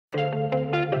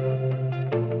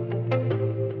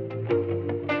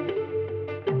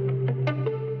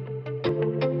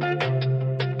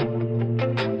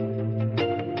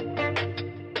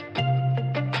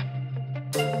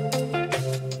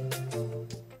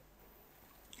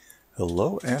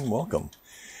Hello and welcome.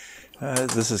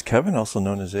 This is Kevin, also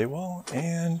known as AKAAWOL,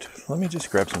 and let me just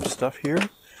grab some stuff here.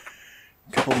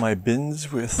 A couple of my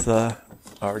bins with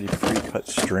already pre-cut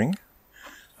string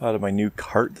out of my new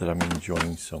cart that I'm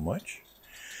enjoying so much.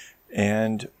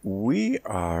 And we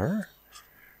are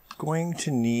going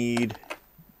to need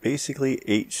basically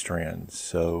 8 strands.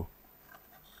 So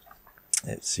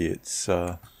let's see, it's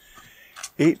 8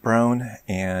 brown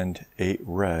and 8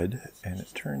 red, and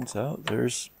it turns out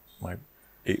there's my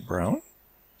 8 brown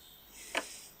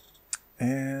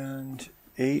and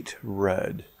 8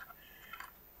 red.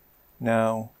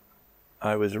 Now,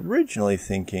 I was originally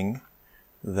thinking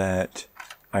that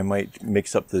I might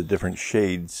mix up the different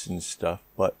shades and stuff,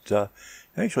 but it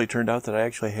actually turned out that I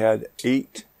actually had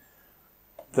 8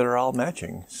 that are all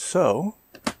matching. So,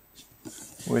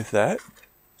 with that,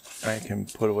 I can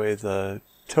put away the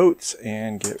totes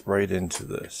and get right into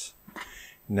this.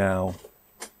 Now,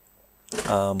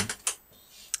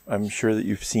 I'm sure that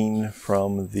you've seen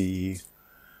from the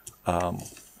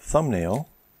thumbnail,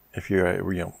 if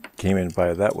you came in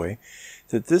by it that way,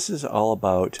 that this is all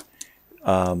about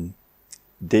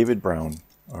David Brown,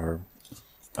 or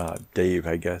Dave,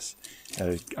 I guess,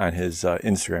 on his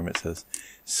Instagram it says.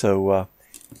 So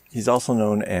he's also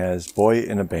known as Boy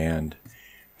in a Band.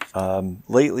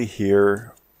 Lately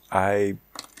here, I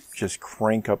just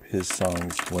crank up his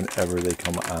songs whenever they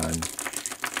come on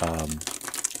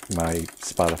my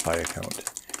Spotify account.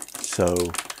 So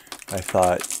I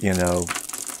thought,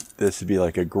 this would be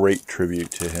like a great tribute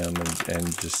to him,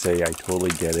 and just say I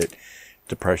totally get it.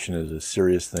 Depression is a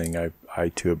serious thing. I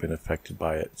too have been affected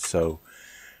by it. So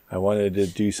I wanted to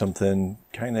do something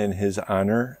kind of in his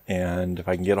honor, and if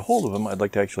I can get a hold of him, I'd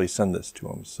like to actually send this to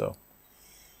him.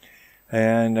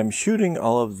 And I'm shooting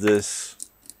all of this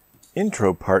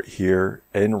intro part here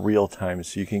in real time,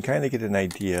 so you can kind of get an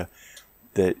idea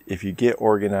that if you get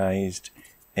organized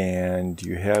and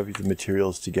you have the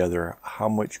materials together, how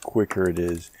much quicker it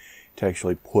is to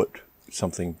actually put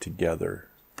something together,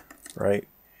 right?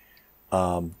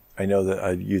 I know that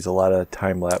I use a lot of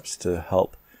time lapse to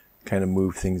help kind of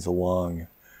move things along,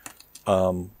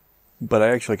 but I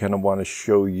actually kind of want to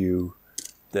show you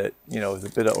that, with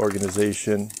a bit of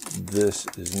organization, this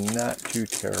is not too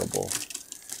terrible.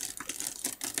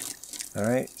 All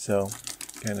right, so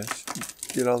kind of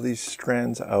get all these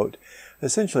strands out.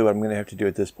 Essentially what I'm going to have to do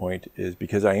at this point is,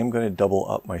 because I am going to double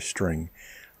up my string,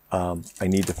 I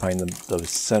need to find the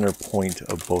center point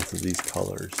of both of these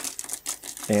colors.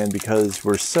 And because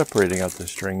we're separating out the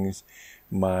strings,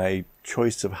 my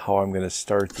choice of how I'm going to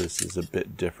start this is a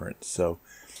bit different. So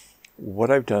what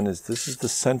I've done is, this is the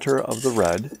center of the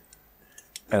red,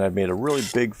 and I've made a really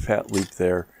big fat loop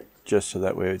there, just so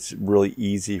that way it's really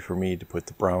easy for me to put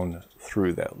the brown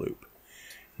through that loop.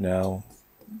 Now,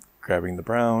 grabbing the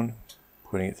brown,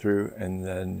 putting it through, and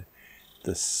then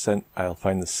I'll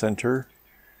find the center,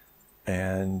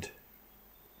 and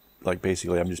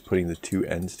basically I'm just putting the 2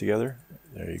 ends together.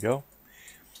 There you go.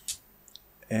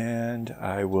 And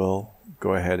I will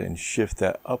go ahead and shift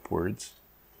that upwards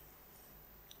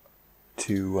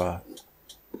to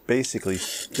basically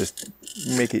just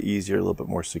make it easier, a little bit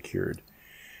more secured.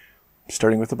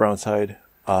 Starting with the brown side,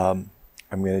 I'm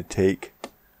going to take,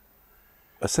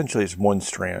 essentially it's 1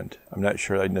 strand. I'm not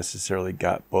sure I necessarily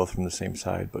got both from the same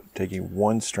side, but taking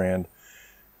 1 strand,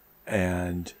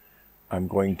 and I'm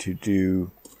going to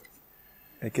do,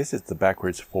 I guess it's the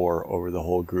backwards 4 over the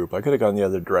whole group. I could have gone the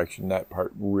other direction. That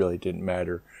part really didn't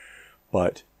matter.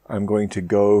 But I'm going to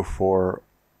go for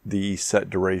the set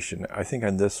duration. I think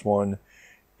on this one,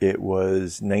 it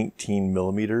was 19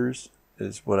 millimeters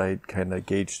is what I kind of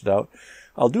gauged it out.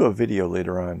 I'll do a video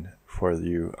later on for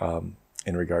you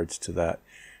in regards to that,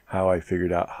 how I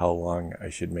figured out how long I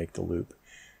should make the loop.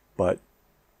 But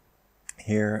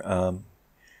here,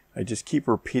 I just keep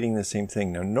repeating the same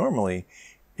thing. Now, normally,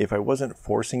 if I wasn't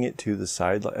forcing it to the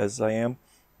side as I am,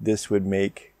 this would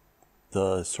make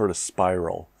the sort of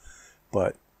spiral.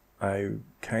 But I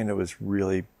kind of was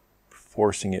really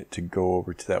forcing it to go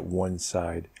over to that one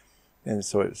side, and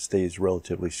so it stays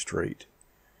relatively straight.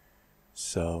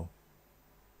 So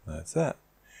that's that.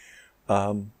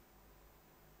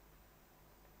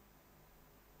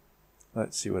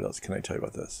 Let's see, what else can I tell you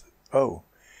about this? Oh,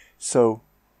 so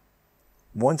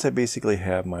once I basically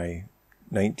have my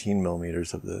 19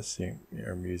 millimeters of this,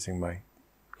 I'm using my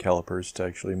calipers to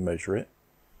actually measure it,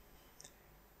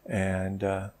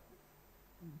 and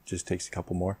just takes a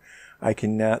couple more. I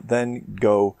can then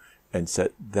go and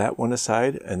set that one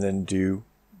aside and then do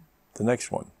the next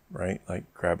one, right? Like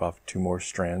grab off 2 more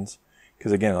strands,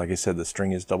 because again, like I said, the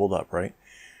string is doubled up, right?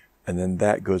 And then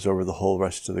that goes over the whole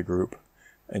rest of the group.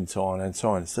 and so on and so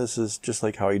on. So this is just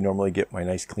like how I normally get my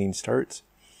nice clean starts.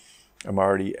 I'm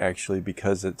already actually,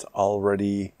 because it's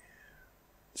already,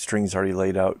 strings already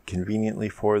laid out conveniently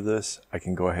for this, I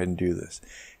can go ahead and do this.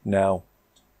 Now,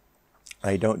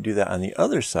 I don't do that on the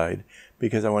other side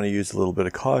because I want to use a little bit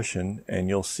of caution, and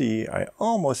you'll see I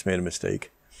almost made a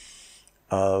mistake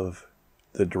of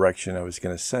the direction I was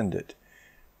going to send it,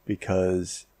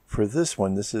 because for this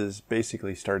one, this is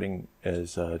basically starting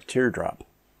as a teardrop.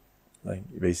 Like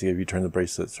basically, if you turn the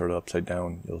bracelet sort of upside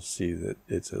down, you'll see that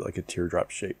it's like a teardrop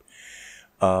shape.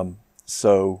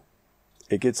 So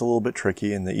it gets a little bit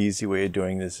tricky, and the easy way of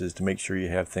doing this is to make sure you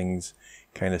have things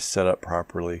kind of set up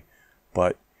properly.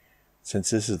 But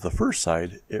since this is the first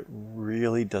side, it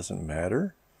really doesn't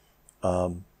matter,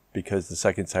 because the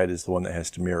second side is the one that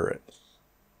has to mirror it.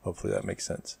 Hopefully that makes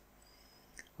sense.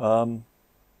 So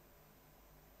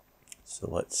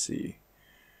let's see.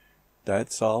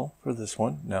 That's all for this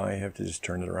one. Now I have to just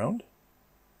turn it around.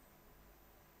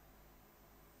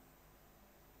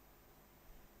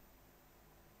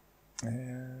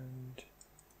 And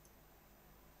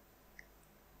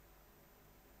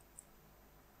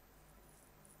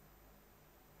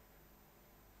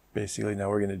basically now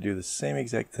we're going to do the same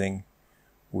exact thing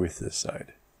with this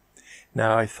side.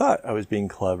 Now I thought I was being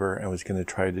clever and was going to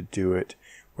try to do it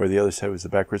where the other side was the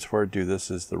backwards 4, do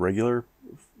this as the regular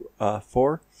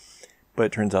 4, but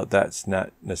it turns out that's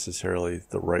not necessarily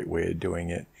the right way of doing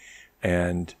it,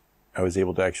 and I was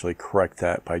able to actually correct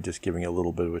that by just giving a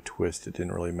little bit of a twist. It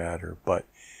didn't really matter, but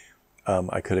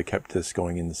I could have kept this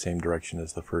going in the same direction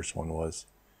as the first one was.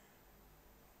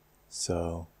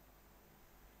 So,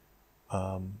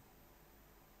 but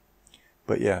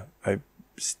yeah, I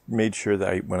made sure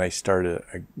that when I started,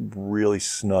 I really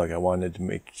snug. I wanted to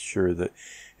make sure that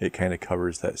it kind of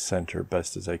covers that center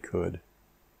best as I could.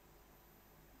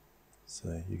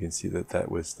 So you can see that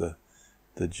that was the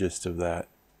gist of that.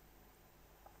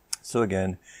 So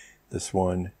again, this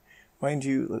one, mind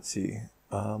you, let's see,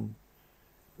 the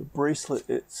bracelet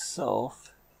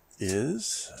itself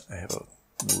is, I have a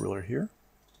ruler here,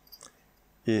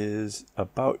 is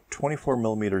about 24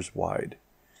 millimeters wide.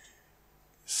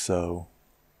 So,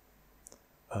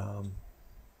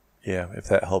 yeah, if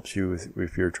that helps you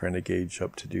if you're trying to gauge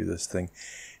up to do this thing.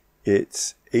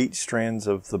 It's 8 strands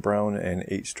of the brown and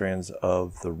 8 strands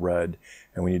of the red.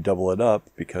 And when you double it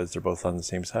up, because they're both on the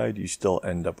same side, you still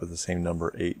end up with the same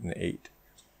number, 8 and 8.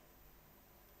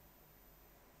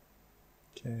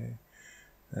 Okay.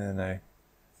 And I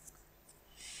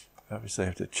obviously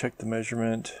have to check the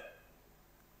measurement.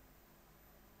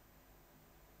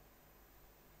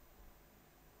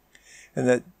 And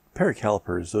that pair of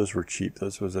calipers, those were cheap.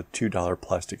 Those was a $2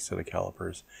 plastic set of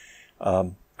calipers.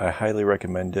 I highly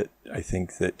recommend it. I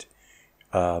think that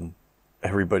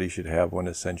everybody should have one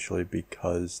essentially,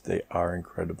 because they are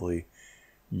incredibly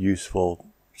useful,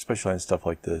 especially on stuff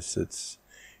like this. It's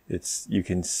you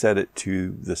can set it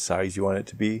to the size you want it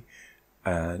to be,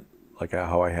 and like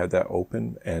how I had that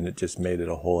open, and it just made it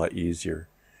a whole lot easier.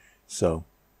 So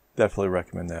definitely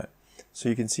recommend that. So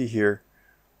you can see here,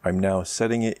 I'm now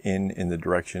setting it in the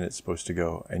direction it's supposed to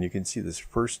go, and you can see this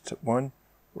first one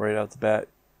right out the bat.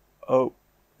 Oh,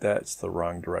 that's the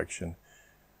wrong direction.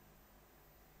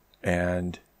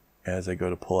 And as I go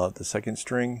to pull out the second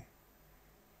string,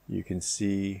 you can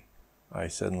see I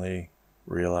suddenly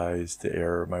realize the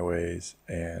error of my ways,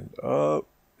 and oh,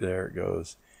 there it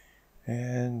goes.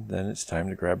 And then it's time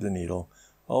to grab the needle.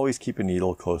 Always keep a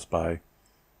needle close by.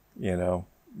 You know,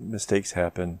 mistakes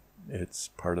happen. It's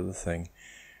part of the thing.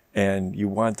 And you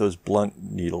want those blunt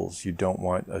needles. You don't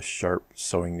want a sharp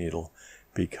sewing needle,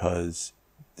 because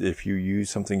if you use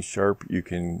something sharp, you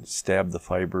can stab the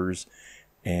fibers,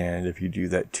 and if you do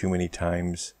that too many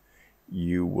times,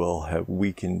 you will have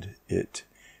weakened it,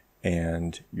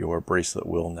 and your bracelet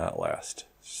will not last.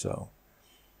 So,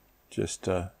 just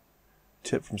a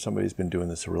tip from somebody who's been doing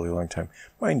this a really long time.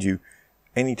 Mind you,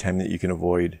 anytime that you can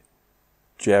avoid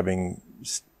jabbing,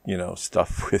 you know,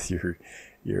 stuff with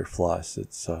your floss,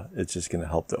 it's just going to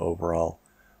help the overall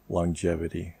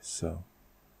longevity. So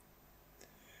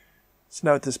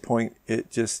now at this point,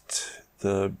 it just,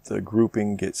 the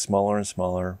grouping gets smaller and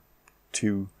smaller,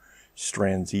 2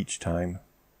 strands each time,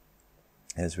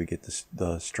 as we get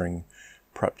the string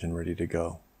prepped and ready to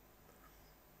go.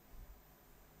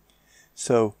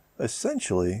 So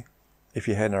essentially, if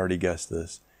you hadn't already guessed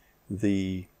this,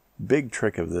 the big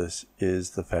trick of this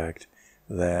is the fact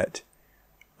that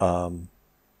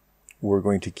we're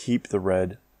going to keep the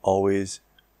red always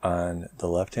on the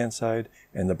left-hand side,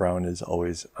 and the brown is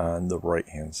always on the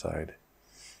right-hand side.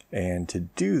 And to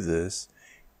do this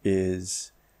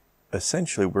is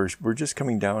essentially we're just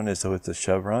coming down as though it's a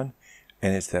chevron,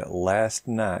 And it's that last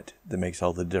knot that makes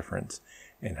all the difference.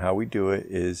 And how we do it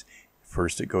is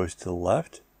first it goes to the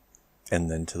left and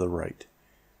then to the right.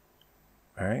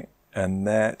 All right. And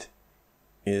that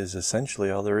is essentially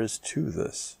all there is to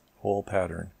this whole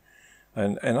pattern.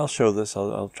 And I'll show this.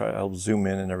 I'll zoom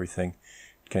in and everything,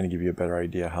 kind of give you a better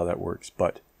idea how that works.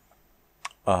 But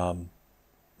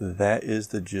that is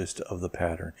the gist of the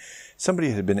pattern.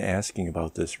 Somebody had been asking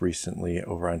about this recently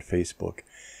over on Facebook.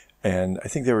 And I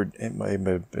think it might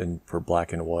have been for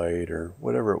black and white or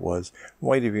whatever it was. It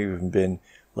might have even been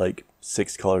like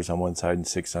 6 colors on one side and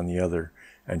 6 on the other,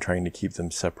 and trying to keep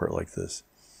them separate like this.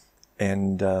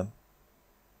 And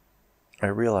I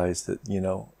realized that,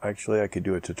 actually I could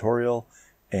do a tutorial,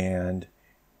 and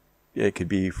it could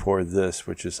be for this,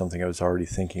 which is something I was already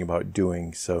thinking about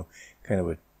doing. So kind of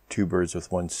a 2 birds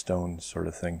with 1 stone sort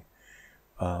of thing.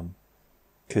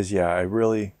 'Cause yeah, I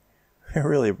really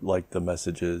like the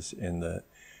messages in the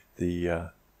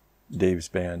Dave's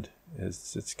band.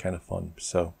 It's kind of fun.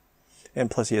 So,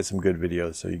 and plus he had some good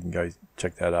videos, so you can guys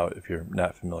check that out if you're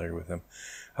not familiar with him.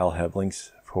 I'll have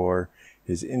links for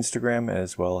his Instagram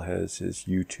as well as his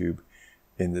YouTube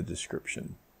in the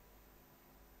description.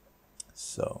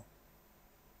 So,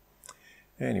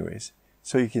 anyways,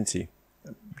 so you can see,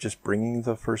 just bringing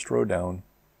the first row down.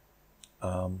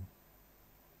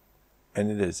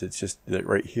 And it's just that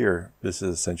right here, this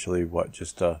is essentially what,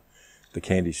 just the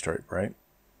candy stripe, right?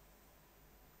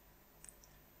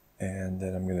 And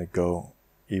then I'm going to go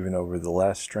even over the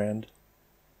last strand.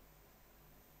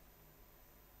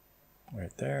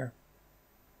 Right there.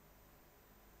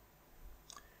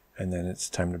 And then it's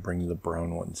time to bring the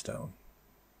brown ones down.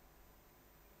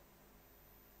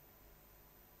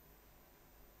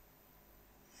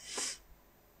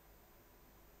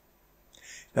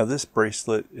 Now this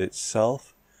bracelet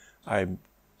itself, I've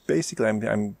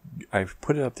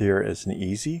put it up here as an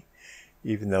easy,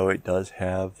 even though it does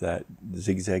have that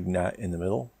zigzag knot in the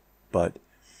middle. But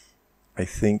I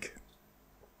think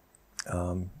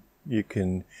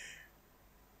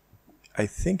I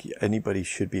think anybody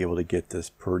should be able to get this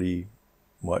pretty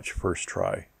much first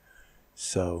try.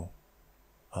 So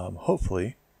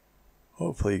hopefully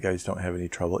you guys don't have any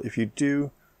trouble. If you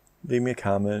do, leave me a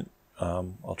comment.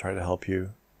 I'll try to help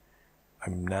you.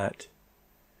 I'm not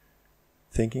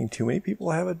thinking too many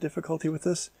people have a difficulty with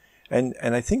this. And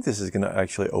I think this is going to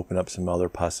actually open up some other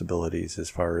possibilities as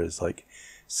far as like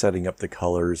setting up the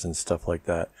colors and stuff like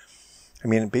that. I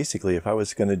mean, basically, if I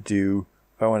wanted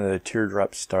a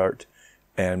teardrop start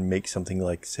and make something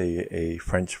like, say, a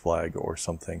French flag or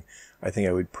something, I think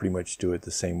I would pretty much do it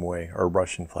the same way, or a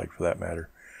Russian flag for that matter,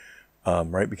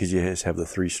 right? Because you just have the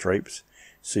 3 stripes.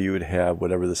 So you would have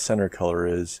whatever the center color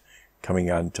is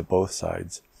coming on to both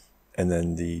sides, and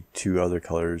then the 2 other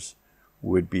colors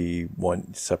would be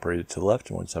one separated to the left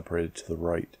and one separated to the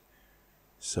right.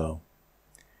 So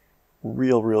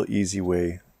real easy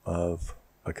way of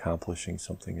accomplishing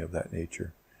something of that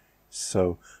nature.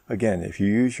 So again, if you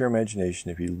use your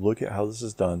imagination, if you look at how this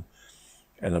is done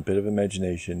and a bit of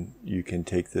imagination, you can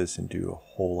take this and do a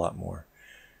whole lot more.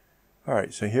 All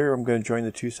right, so here I'm going to join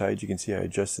the 2 sides. You can see I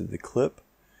adjusted the clip,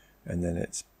 and then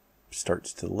it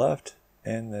starts to the left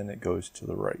and then it goes to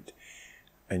the right.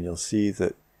 And you'll see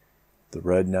that the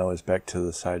red now is back to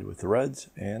the side with the reds,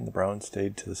 and the brown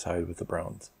stayed to the side with the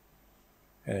browns.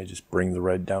 And I just bring the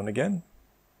red down again,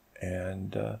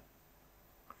 and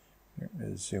here,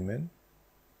 let's zoom in.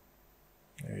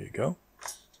 There you go.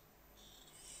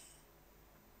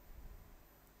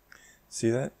 See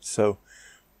that? So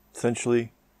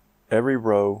essentially every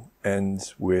row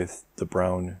ends with the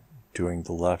brown doing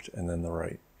the left and then the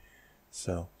right.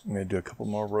 So I'm going to do a couple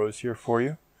more rows here for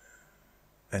you,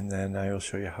 and then I will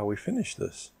show you how we finish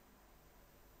this.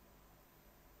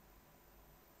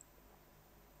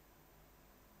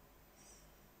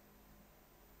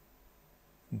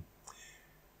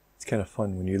 It's kind of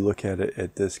fun when you look at it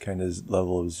at this kind of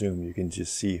level of zoom. You can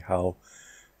just see how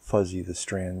fuzzy the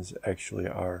strands actually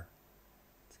are.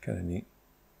 It's kind of neat.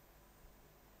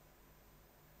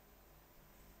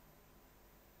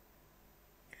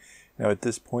 Now at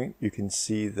this point, you can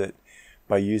see that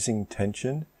by using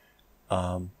tension,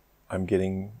 I'm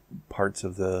getting parts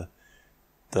of the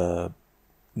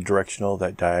directional,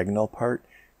 that diagonal part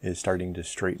is starting to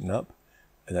straighten up,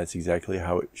 and that's exactly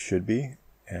how it should be.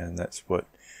 And that's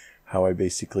how I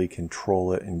basically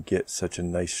control it and get such a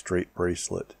nice straight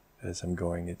bracelet as I'm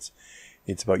going. It's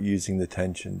about using the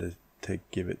tension to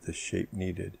give it the shape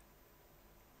needed.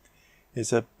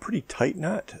 It's a pretty tight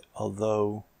knot,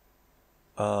 although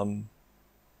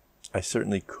I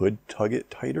certainly could tug it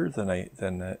tighter than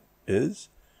that is.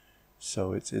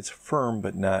 So it's firm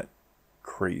but not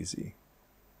crazy.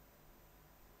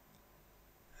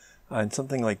 On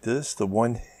something like this, the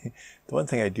one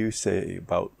thing I do say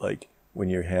about like when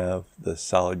you have the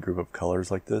solid group of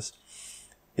colors like this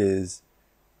is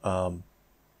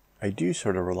I do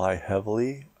sort of rely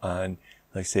heavily on,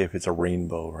 like say if it's a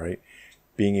rainbow, right?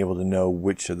 Being able to know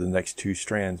which of the next two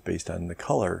strands based on the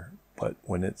color. But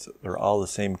when they're all the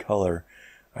same color,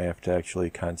 I have to actually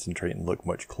concentrate and look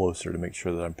much closer to make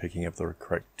sure that I'm picking up the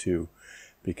correct two,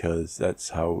 because that's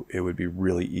how it would be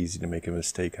really easy to make a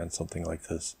mistake on something like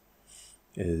this.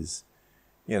 Is,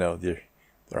 you know, they're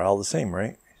all the same,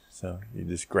 right? So you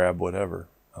just grab whatever.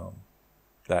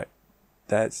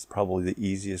 That's probably the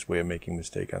easiest way of making a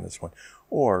mistake on this one,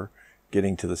 or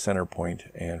getting to the center point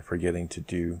and forgetting to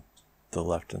do the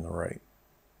left and the right.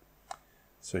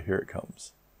 So here it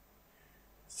comes.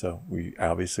 So we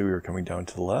were coming down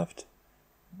to the left,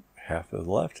 half of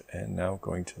the left, and now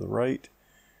going to the right,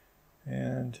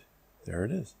 and there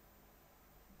it is.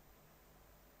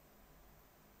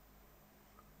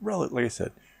 Like I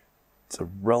said, it's a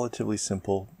relatively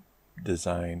simple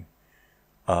design,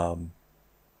 but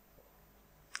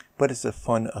it's a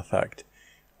fun effect.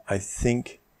 I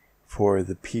think for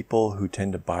the people who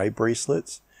tend to buy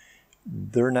bracelets,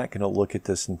 they're not going to look at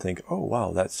this and think, oh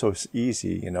wow, that's so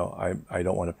easy, you know, I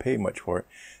don't want to pay much for it.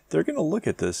 They're going to look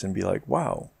at this and be like,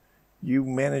 wow, you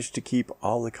managed to keep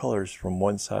all the colors from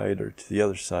one side or to the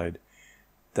other side.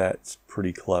 That's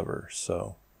pretty clever.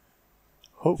 So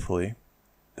hopefully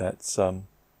that's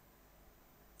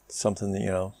something that,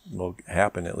 you know, will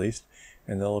happen at least,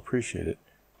 and they'll appreciate it.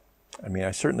 I mean,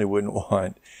 I certainly wouldn't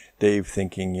want Dave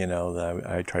thinking, you know, that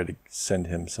I try to send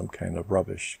him some kind of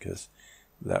rubbish, because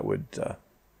that wouldn't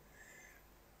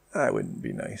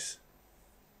be nice.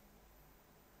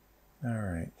 All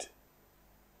right.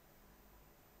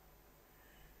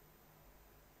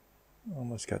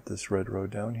 Almost got this red row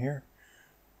down here.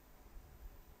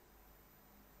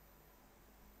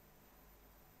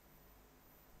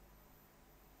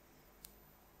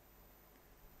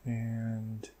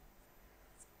 And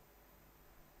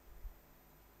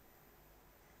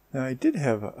now I do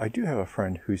have a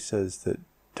friend who says that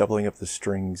doubling up the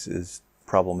strings is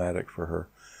problematic for her,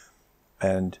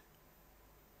 and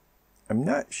I'm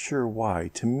not sure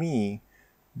why. To me,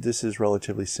 this is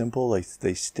relatively simple. Like,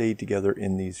 they stay together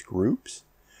in these groups,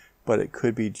 but it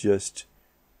could be just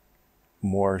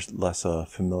more or less a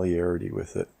familiarity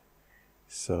with it.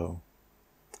 So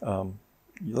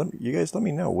you guys let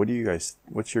me know.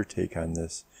 What's your take on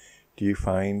this? Do you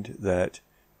find that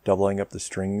doubling up the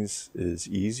strings is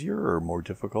easier or more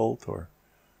difficult, or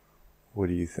what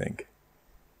do you think?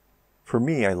 For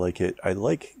me, I like it. I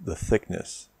like the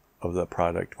thickness of the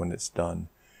product when it's done.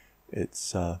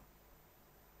 It's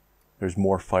there's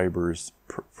more fibers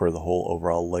for the whole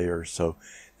overall layer, so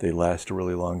they last a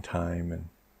really long time, and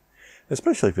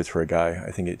especially if it's for a guy,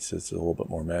 I think it's a little bit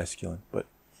more masculine. But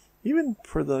even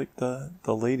for the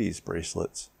ladies'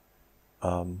 bracelets,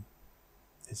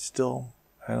 it's still,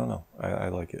 I don't know, I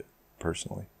like it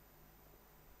personally.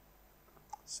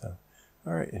 So,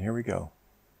 all right, and here we go.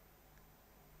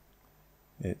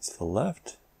 It's the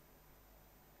left,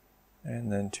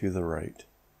 and then to the right.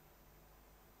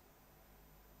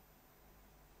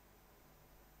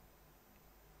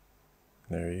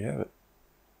 There you have it.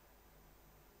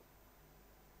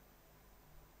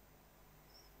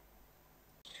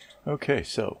 Okay,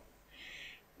 so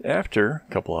after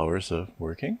a couple hours of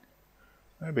working,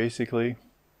 I basically,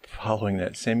 following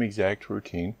that same exact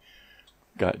routine,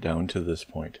 got down to this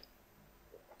point.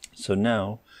 So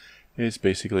now it's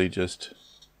basically just,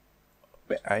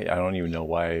 I don't even know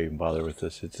why I bother with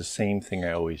this. It's the same thing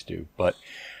I always do, but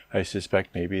I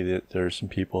suspect maybe that there's some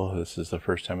people, this is the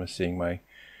first time of seeing my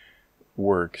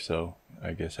work, so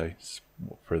I guess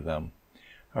for them.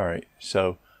 All right,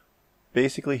 so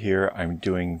basically here I'm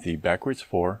doing the backwards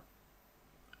 4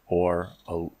 or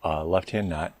a left-hand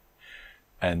knot,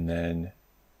 and then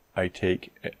I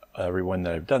take everyone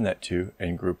that I've done that to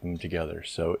and group them together.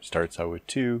 So it starts out with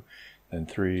 2, then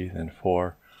 3, then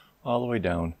 4, all the way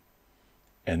down,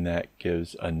 and that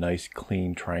gives a nice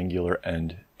clean triangular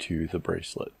end to the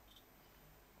bracelet.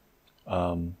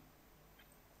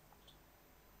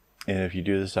 And if you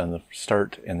do this on the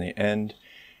start and the end,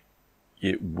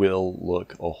 it will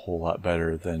look a whole lot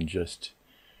better than just,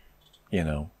 you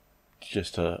know,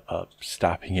 just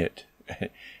stopping it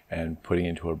and putting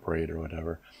into a braid or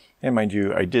whatever. And mind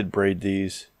you, I did braid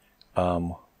these.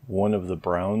 One of the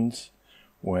browns,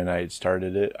 when I had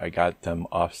started it, I got them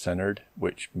off-centered,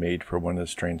 which made for one of the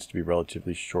strands to be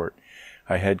relatively short.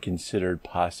 I had considered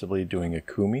possibly doing a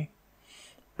kumi,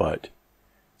 but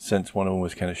since one of them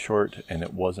was kind of short and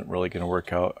it wasn't really going to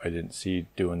work out, I didn't see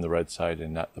doing the red side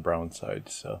and not the brown side.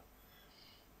 So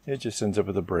it just ends up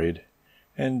with a braid.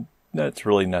 And that's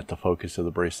really not the focus of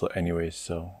the bracelet anyways,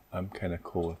 so I'm kind of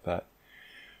cool with that.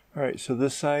 Alright, so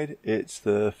this side, it's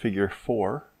the figure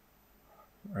 4.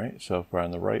 Right, so if we're on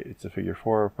the right, it's the figure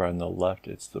 4. If we're on the left,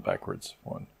 it's the backwards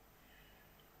one.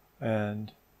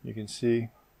 And you can see,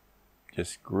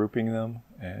 just grouping them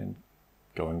and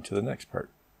going to the next part.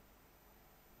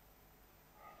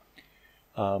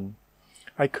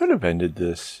 I could have ended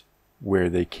this where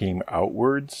they came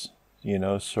outwards, you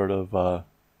know, sort of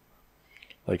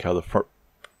like how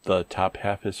the top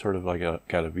half is sort of like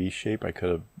got a V shape. I could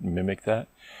have mimicked that,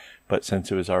 but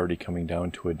since it was already coming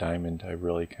down to a diamond, I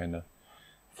really kind of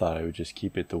thought I would just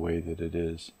keep it the way that it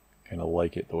is, kind of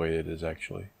like it the way it is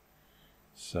actually.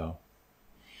 So,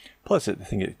 plus I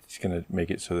think it's going to make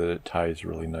it so that it ties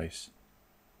really nice.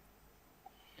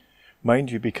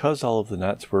 Mind you, because all of the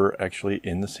knots were actually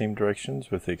in the same directions,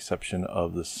 with the exception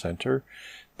of the center,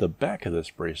 the back of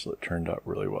this bracelet turned out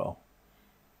really well.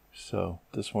 So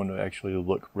this one would actually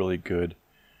look really good,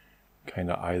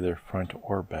 kind of either front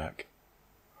or back.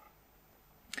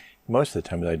 Most of the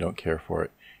time I don't care for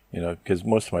it, you know, because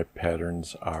most of my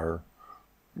patterns are,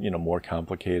 you know, more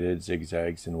complicated,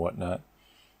 zigzags and whatnot.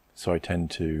 So I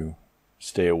tend to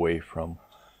stay away from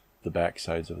the back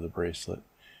sides of the bracelet.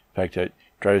 In fact, it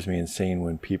drives me insane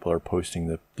when people are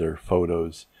posting their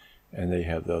photos and they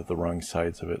have the wrong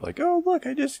sides of it. Like, oh, look,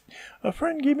 a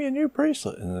friend gave me a new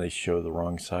bracelet. And then they show the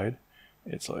wrong side.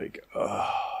 It's like, oh,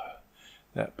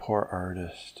 that poor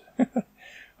artist.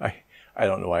 I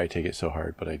don't know why I take it so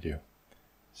hard, but I do.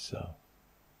 So,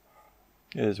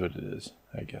 it is what it is,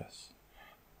 I guess.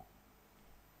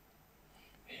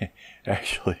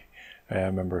 Actually, I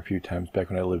remember a few times back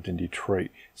when I lived in Detroit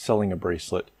selling a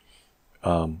bracelet.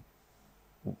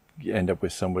 You end up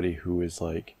with somebody who is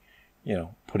like, you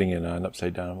know, putting it on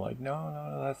upside down. I'm like,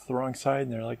 no, that's the wrong side.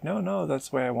 And they're like, no, that's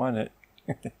the way I want it.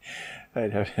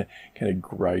 I'd have to kind of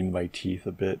grind my teeth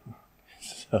a bit.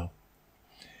 So,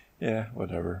 yeah,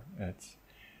 whatever.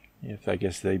 If I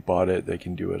guess they bought it, they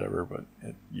can do whatever. But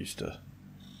it used to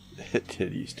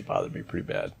bother me pretty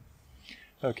bad.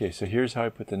 Okay, so here's how I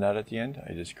put the knot at the end.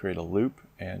 I just create a loop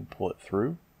and pull it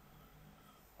through.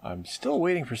 I'm still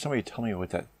waiting for somebody to tell me what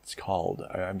that's called.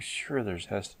 I'm sure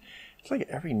it's like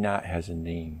every knot has a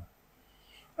name.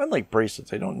 Unlike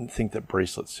bracelets, I don't think that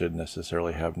bracelets should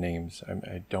necessarily have names.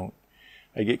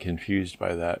 I get confused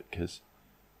by that because,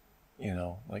 you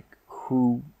know, like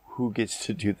who gets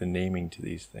to do the naming to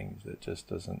these things? It just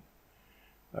doesn't,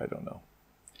 I don't know.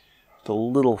 The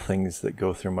little things that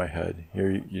go through my head.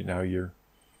 Now you're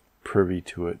privy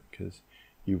to it because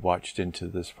you watched into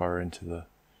this far into the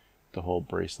whole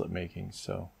bracelet making,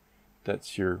 so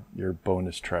that's your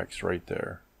bonus tracks right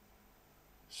there.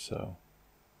 So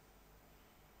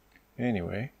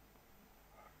anyway,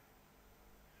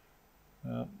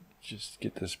 just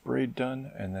get this braid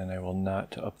done and then I will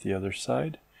knot up the other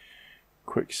side.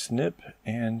 Quick snip,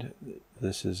 and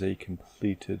this is a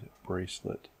completed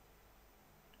bracelet.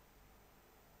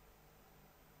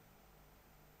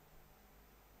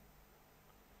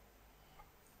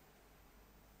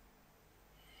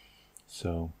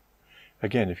 So,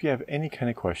 again, if you have any kind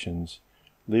of questions,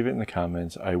 leave it in the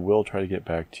comments. I will try to get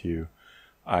back to you.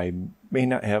 I may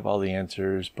not have all the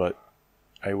answers, but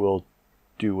I will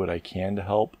do what I can to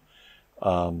help.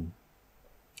 And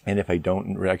if I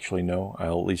don't actually know,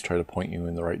 I'll at least try to point you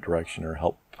in the right direction or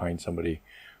help find somebody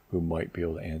who might be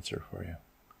able to answer for you.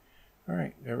 All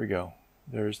right, there we go.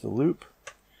 There's the loop.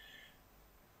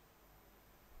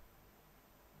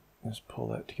 Let's pull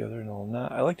that together in a little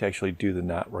knot. I like to actually do the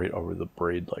knot right over the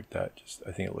braid like that.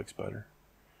 I think it looks better.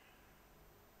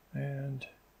 And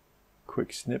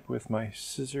quick snip with my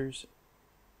scissors.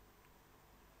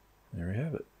 There we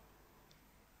have it.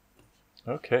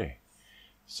 Okay,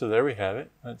 so there we have it.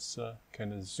 Let's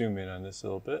kind of zoom in on this a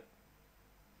little bit.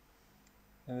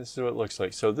 And this is what it looks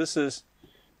like. So this is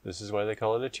why they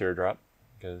call it a teardrop,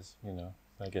 because, you know,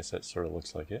 I guess that sort of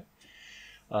looks like it.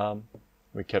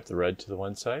 We kept the red to the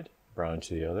one side, brown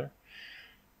to the other.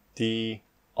 The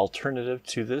alternative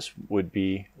to this would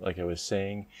be, like I was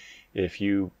saying, if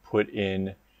you put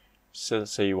in, so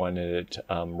say you wanted it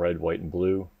red, white, and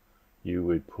blue, you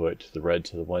would put the red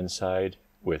to the one side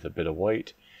with a bit of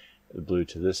white, the blue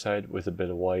to this side with a bit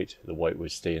of white, the white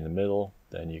would stay in the middle,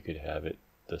 then you could have it,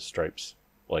 the stripes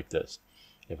like this.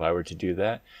 If I were to do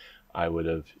that, I would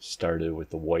have started with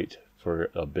the white for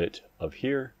a bit of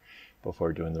here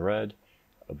before doing the red,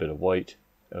 a bit of white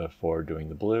for doing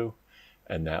the blue,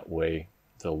 and that way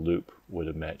the loop would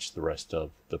have matched the rest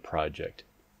of the project.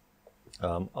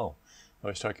 Oh, I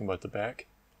was talking about the back.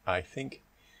 I think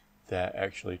that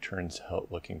actually turns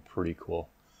out looking pretty cool.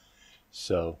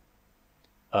 So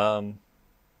Yeah,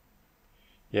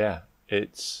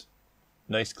 it's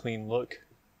nice clean look.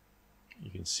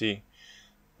 You can see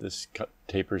this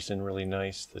tapers in really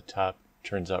nice. The top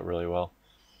turns out really well.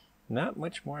 Not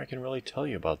much more I can really tell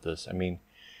you about this. I mean,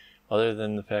 other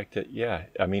than the fact that, yeah,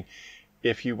 I mean,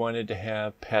 if you wanted to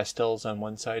have pastels on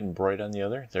one side and bright on the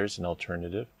other, there's an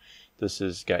alternative. This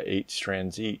has got 8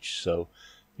 strands each, so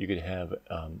you could have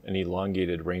an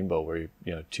elongated rainbow where,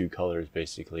 two colors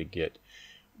basically get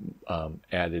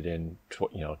added in,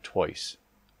 twice.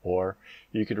 Or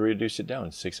you could reduce it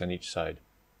down, 6 on each side.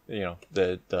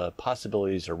 The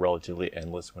possibilities are relatively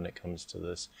endless when it comes to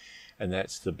this. And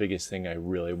that's the biggest thing I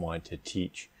really want to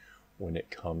teach when it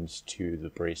comes to the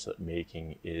bracelet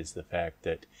making, is the fact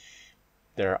that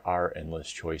there are endless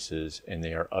choices and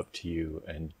they are up to you,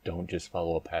 and don't just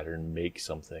follow a pattern, make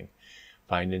something.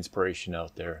 Find inspiration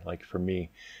out there. Like for me,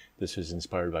 this was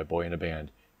inspired by Boy in a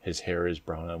Band. His hair is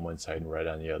brown on one side and red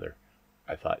on the other.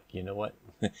 I thought, you know what?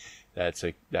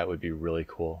 that would be really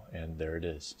cool, and there it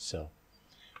is. So,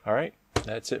 all right,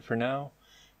 that's it for now.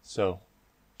 So,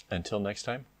 until next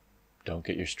time, don't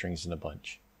get your strings in a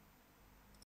bunch.